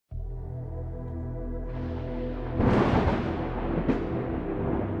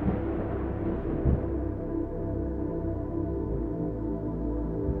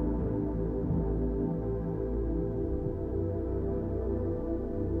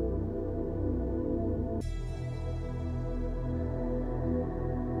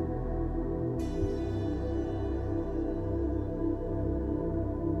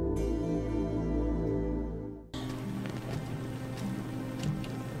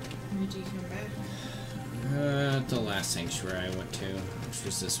did you come back? The last sanctuary I went to, which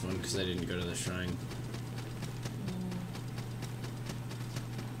was this one, because I didn't go to the shrine.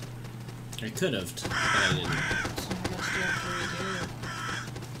 I could have, but I didn't. So how much do you have to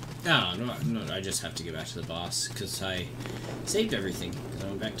redo? No, I just have to get back to the boss, because I saved everything, because I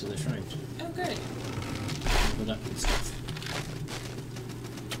went back to the shrine. Oh, good. Leveled up and stuff.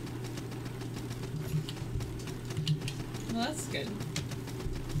 Well, that's good.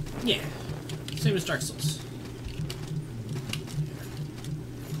 Yeah. Same as Dark Souls.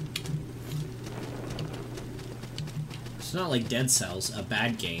 It's not like Dead Cells, a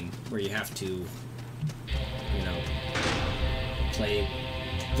bad game, where you have to, you know, play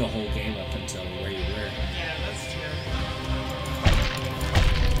the whole game up until where you were. Yeah, that's true.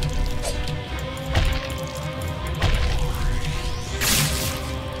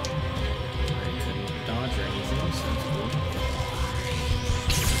 I couldn't dodge or anything, so that's cool.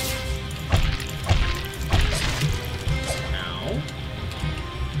 Ow.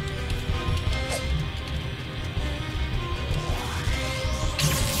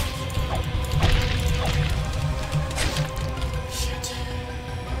 Shit.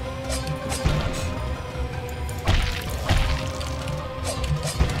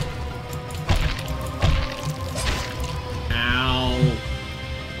 Ow.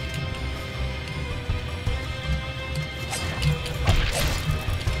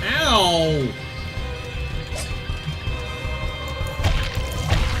 Ow!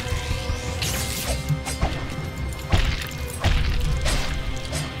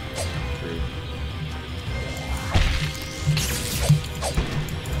 Rude.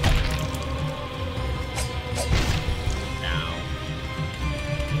 Ow.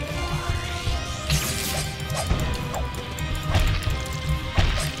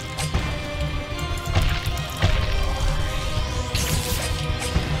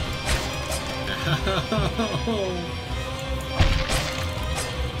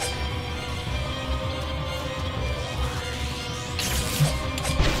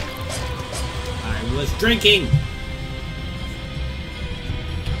 I was drinking!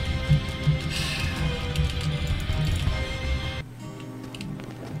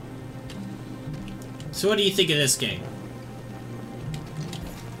 So what do you think of this game?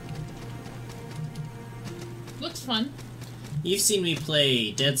 Looks fun. You've seen me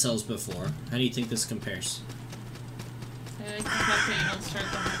play Dead Cells before. How do you think this compares? I like the fact that you don't start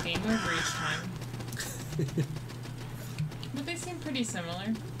the whole game over each time. But they seem pretty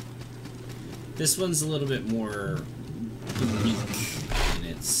similar. This one's a little bit more unique in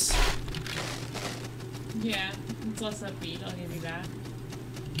its... Yeah, it's less upbeat, I'll give you that.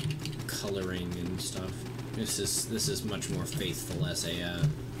 coloring and stuff. This is much more faithful as a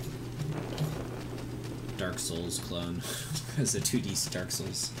Dark Souls clone, as a 2D Dark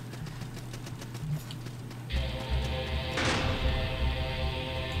Souls.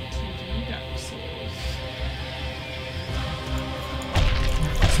 2D Dark Souls.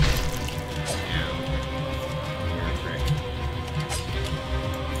 Ow. You're a prick.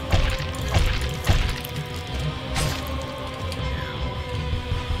 Ow.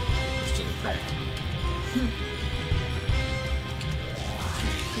 You're still a prick.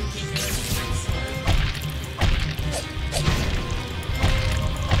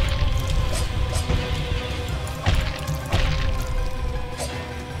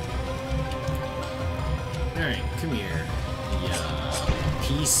 Alright, come here. Yeah.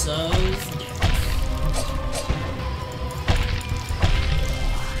 Piece of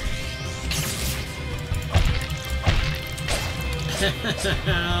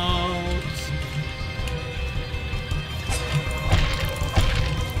Ouch.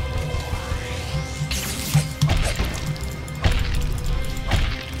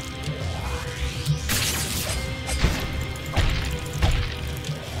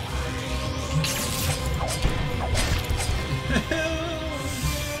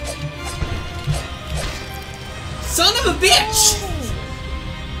 Son of a bitch!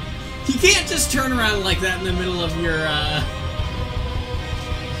 You can't just turn around like that in the middle of your,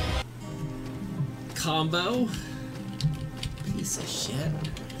 combo. Piece of shit.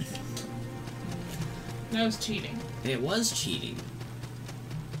 That was cheating. It was cheating.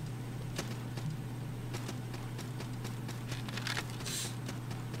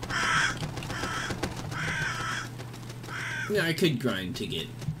 Yeah, I could grind to get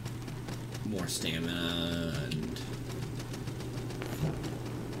more stamina and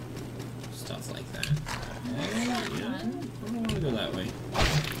stuff like that. Yeah, I don't want to go that way.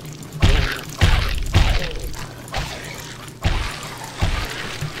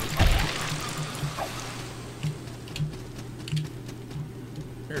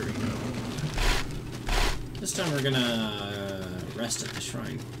 There we go. This time we're gonna rest at the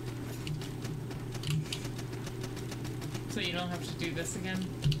shrine. So you don't have to do this again?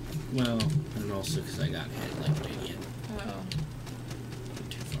 Well, and also because I got hit like an idiot. Oh.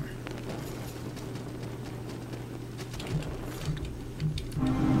 Too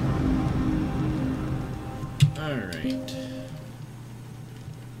far. Alright.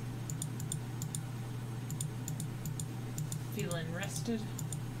 Feeling rested?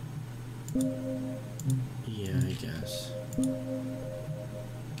 Yeah, I guess.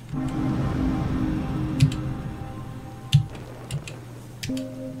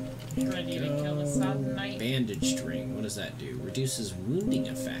 Ready to kill the Sodden Knight? Bandaged ring. What does that do? Reduces wounding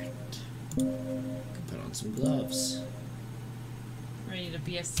effect. Can put on some gloves. Ready to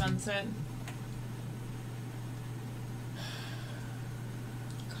be a sunset?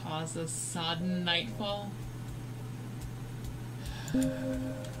 Cause a sodden nightfall?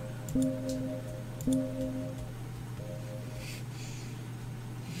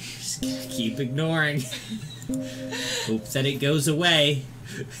 Just keep ignoring. Hope that it goes away.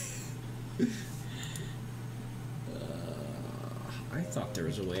 I thought there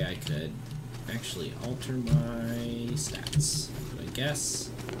was a way I could actually alter my stats, but I guess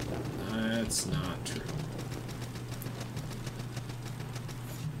that's not true.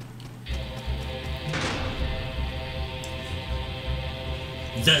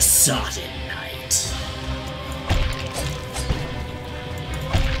 The Sodden Knight.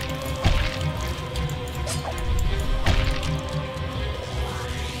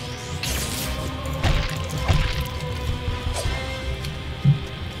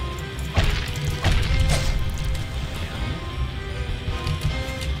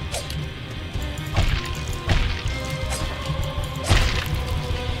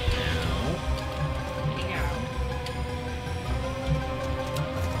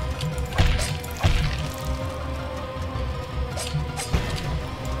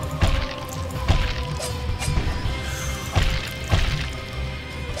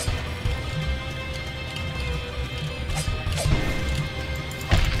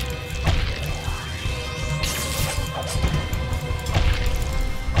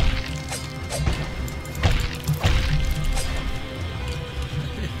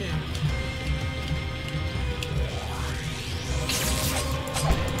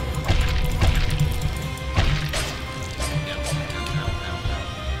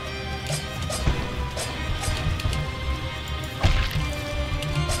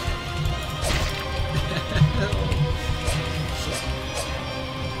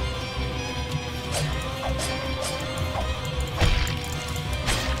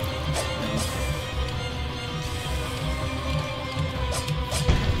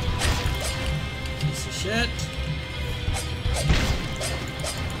 Shit.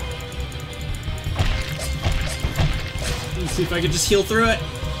 Let's see if I can just heal through it.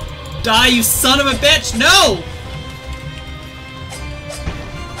 Die, you son of a bitch! No!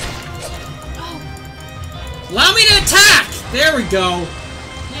 Oh. Allow me to attack! There we go.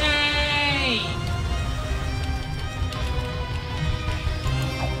 Yay!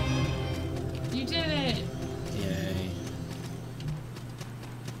 You did it! Yay.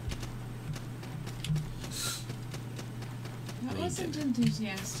 That wasn't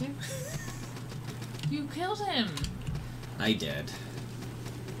enthusiastic. You killed him! I did.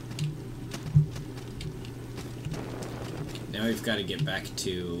 Now we've got to get back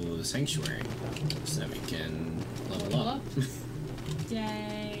to the sanctuary so that we can level up.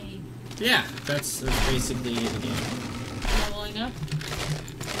 Yay! Yeah, that's basically the game. Leveling up?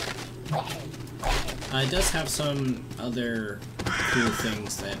 It does have some other cool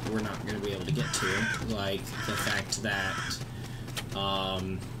things that we're not going to be able to get to, like the fact that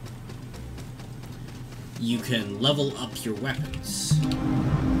you can level up your weapons.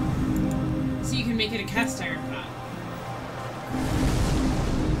 So you can make it a cast iron pot.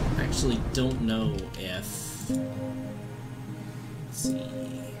 I actually don't know if... Let's see...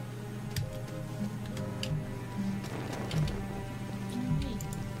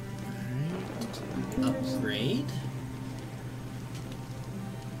 Alright. Upgrade?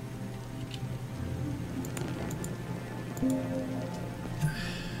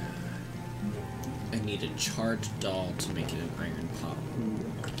 I need a charged doll to make it an iron pot.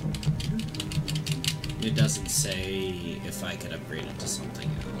 It doesn't say if I could upgrade it to something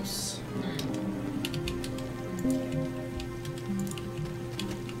else. Like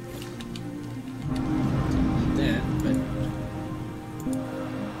that, but...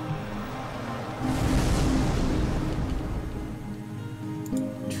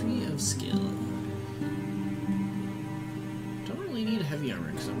 Tree of Skill. Don't really need a heavy body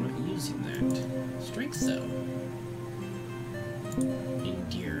armor because I'm not using that. Strength, though.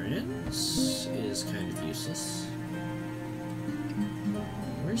 Endurance is kind of useless.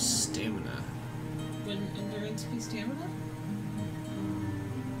 Where's stamina? Wouldn't endurance be stamina?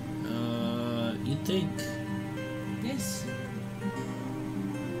 You'd think. Yes.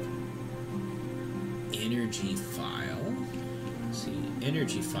 Energy file. See,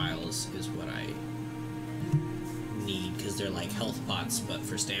 energy files is what I need because they're like health pots, but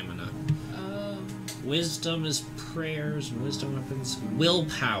for stamina. Wisdom is prayers, wisdom weapons.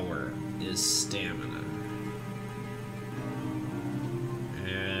 Willpower is stamina.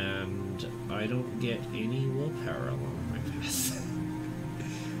 And I don't get any willpower along my path.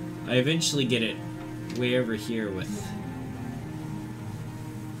 I eventually get it way over here with...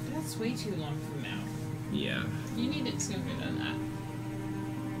 That's way too long from now. Yeah. You need it sooner than that.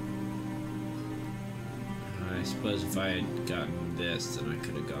 I suppose if I had gotten this, then I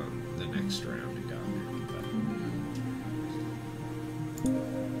could have gone the next round and gotten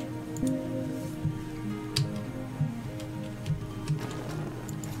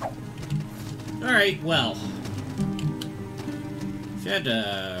it. Alright, well. If you had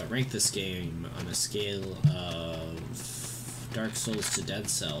to rank this game on a scale of Dark Souls to Dead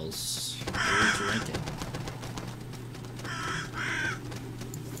Cells, where would you rank it?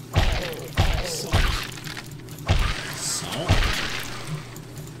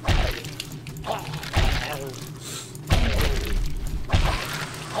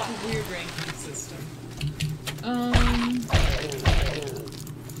 Weird ranking system.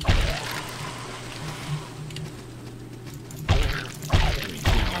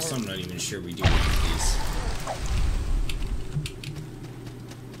 I'm not even sure we do any of these.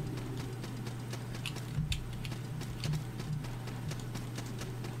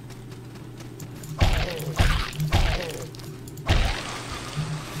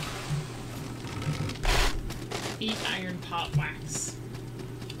 Eat iron pot wax.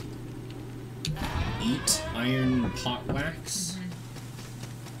 Eat iron pot wax?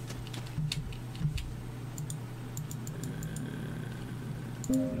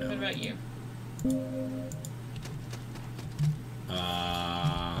 No. What about you?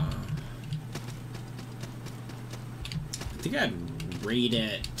 I think I'd rate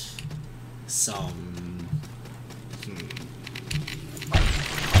it some...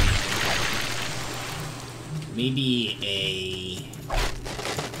 Maybe a...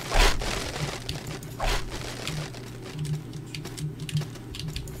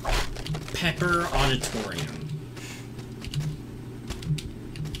 Pepper Auditorium.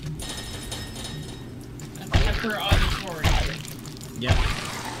 Per auditorium. Yep.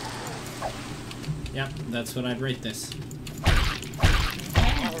 Yep, that's what I'd rate this. Okay.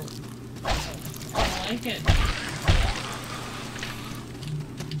 I like it.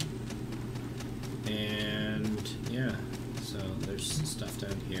 And yeah, so there's stuff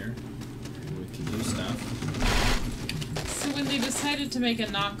down here. And we can do stuff. So when they decided to make a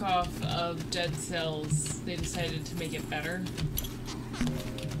knockoff of Dead Cells, they decided to make it better?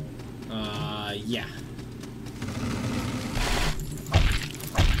 Yeah.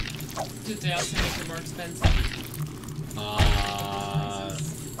 Did they also make it more expensive? I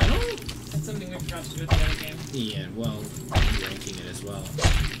don't... That's something we forgot to do with the other game. Yeah, well, I'm ranking it as well.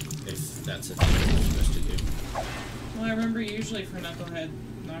 If that's a thing we're supposed to do. Well, I remember usually for Knucklehead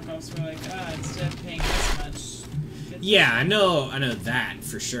Knockoffs, we're like, instead of paying this much... Yeah, I know that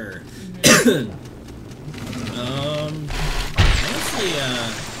for sure. Honestly,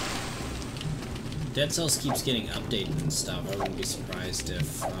 Dead Cells keeps getting updated and stuff. I wouldn't be surprised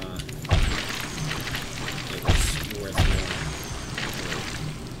if it was worth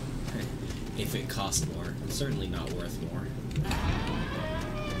more. If it cost more. It's certainly not worth more.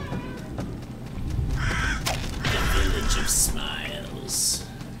 The Village of Smiles.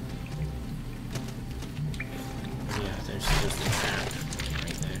 Yeah, there's the trap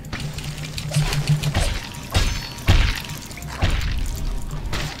right there.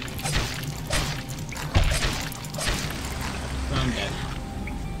 I'm dead.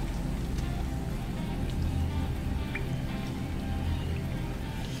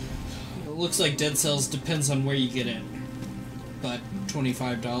 It looks like Dead Cells depends on where you get it, but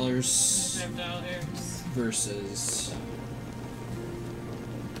 $25 $5 versus...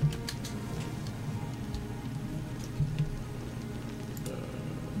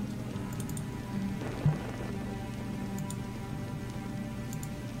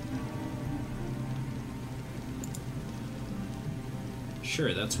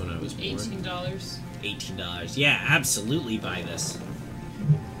 Sure, that's when I was born. $18. $18. Yeah, absolutely buy this.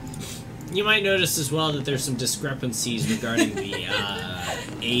 You might notice as well that there's some discrepancies regarding the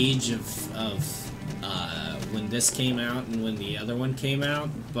age of when this came out and when the other one came out,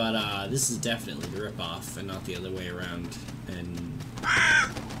 but this is definitely the ripoff and not the other way around. And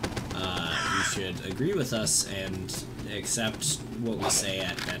you should agree with us and accept what we say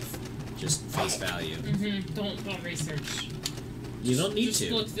at just face value. Don't research. You don't need to.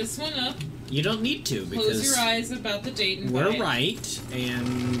 Just look this one up. You don't need to because close your eyes about the date and we're right,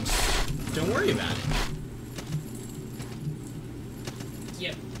 and don't worry about it.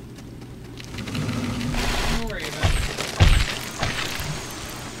 Yep. Don't worry about it.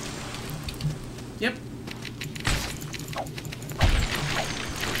 Yep.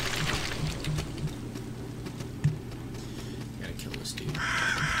 Gotta kill this dude.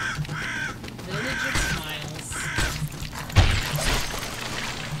 Village of Smiles.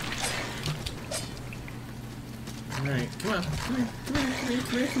 Alright, come on.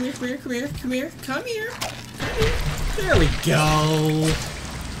 Come here. There we go.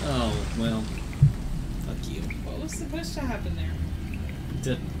 Oh, well. Fuck you. What was supposed to happen there?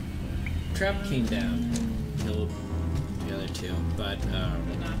 The trap came down. Killed the other two, but,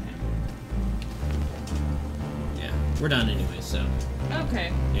 But not him. yeah. We're done anyway, so.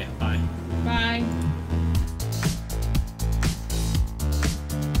 Okay. Yeah, bye.